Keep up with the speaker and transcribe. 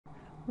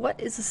What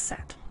is a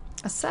set?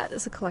 A set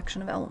is a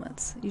collection of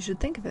elements. You should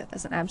think of it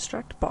as an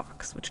abstract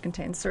box which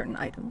contains certain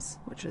items,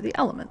 which are the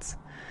elements.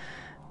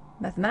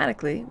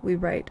 Mathematically, we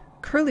write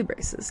curly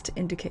braces to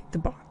indicate the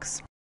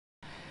box.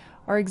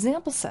 Our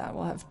example set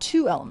will have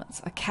two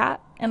elements, a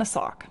cat and a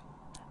sock.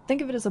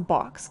 Think of it as a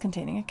box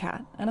containing a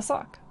cat and a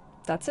sock.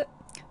 That's it.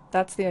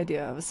 That's the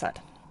idea of a set.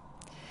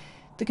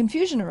 The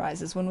confusion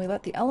arises when we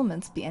let the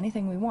elements be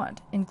anything we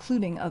want,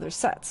 including other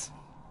sets.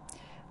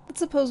 Let's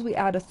suppose we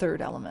add a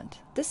third element.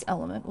 This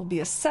element will be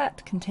a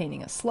set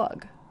containing a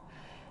slug.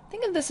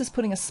 Think of this as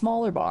putting a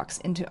smaller box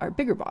into our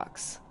bigger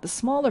box. The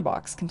smaller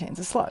box contains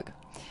a slug.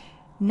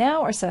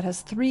 Now our set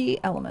has three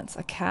elements,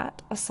 a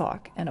cat, a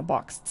sock, and a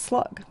boxed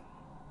slug.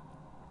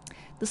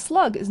 The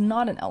slug is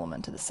not an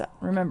element of the set.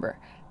 Remember,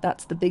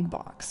 that's the big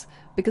box,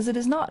 because it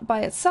is not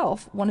by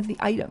itself one of the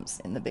items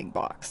in the big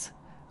box.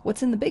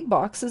 What's in the big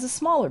box is a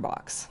smaller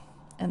box,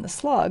 and the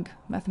slug,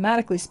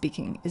 mathematically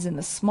speaking, is in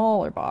the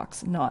smaller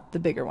box, not the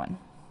bigger one.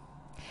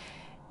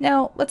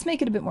 Now, let's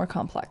make it a bit more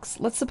complex.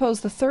 Let's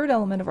suppose the third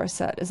element of our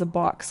set is a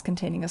box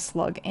containing a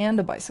slug and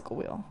a bicycle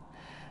wheel.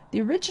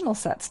 The original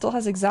set still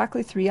has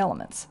exactly three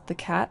elements, the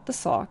cat, the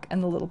sock,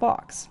 and the little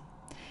box.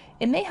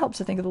 It may help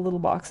to think of the little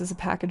box as a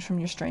package from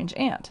your strange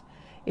aunt.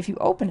 If you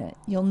open it,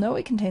 you'll know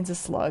it contains a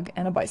slug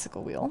and a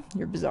bicycle wheel,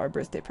 your bizarre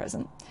birthday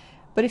present.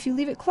 But if you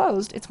leave it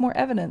closed, it's more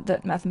evident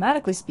that,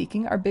 mathematically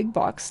speaking, our big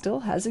box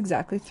still has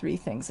exactly three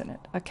things in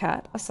it, a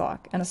cat, a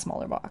sock, and a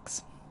smaller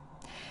box.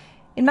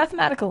 In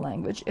mathematical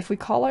language, if we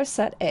call our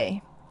set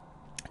A,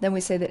 then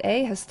we say that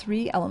A has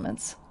three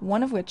elements,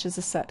 one of which is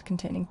a set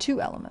containing two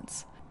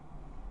elements.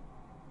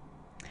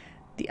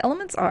 The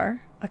elements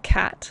are a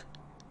cat,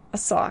 a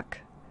sock,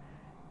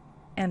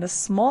 and a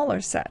smaller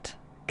set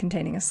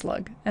containing a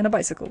slug and a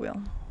bicycle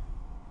wheel.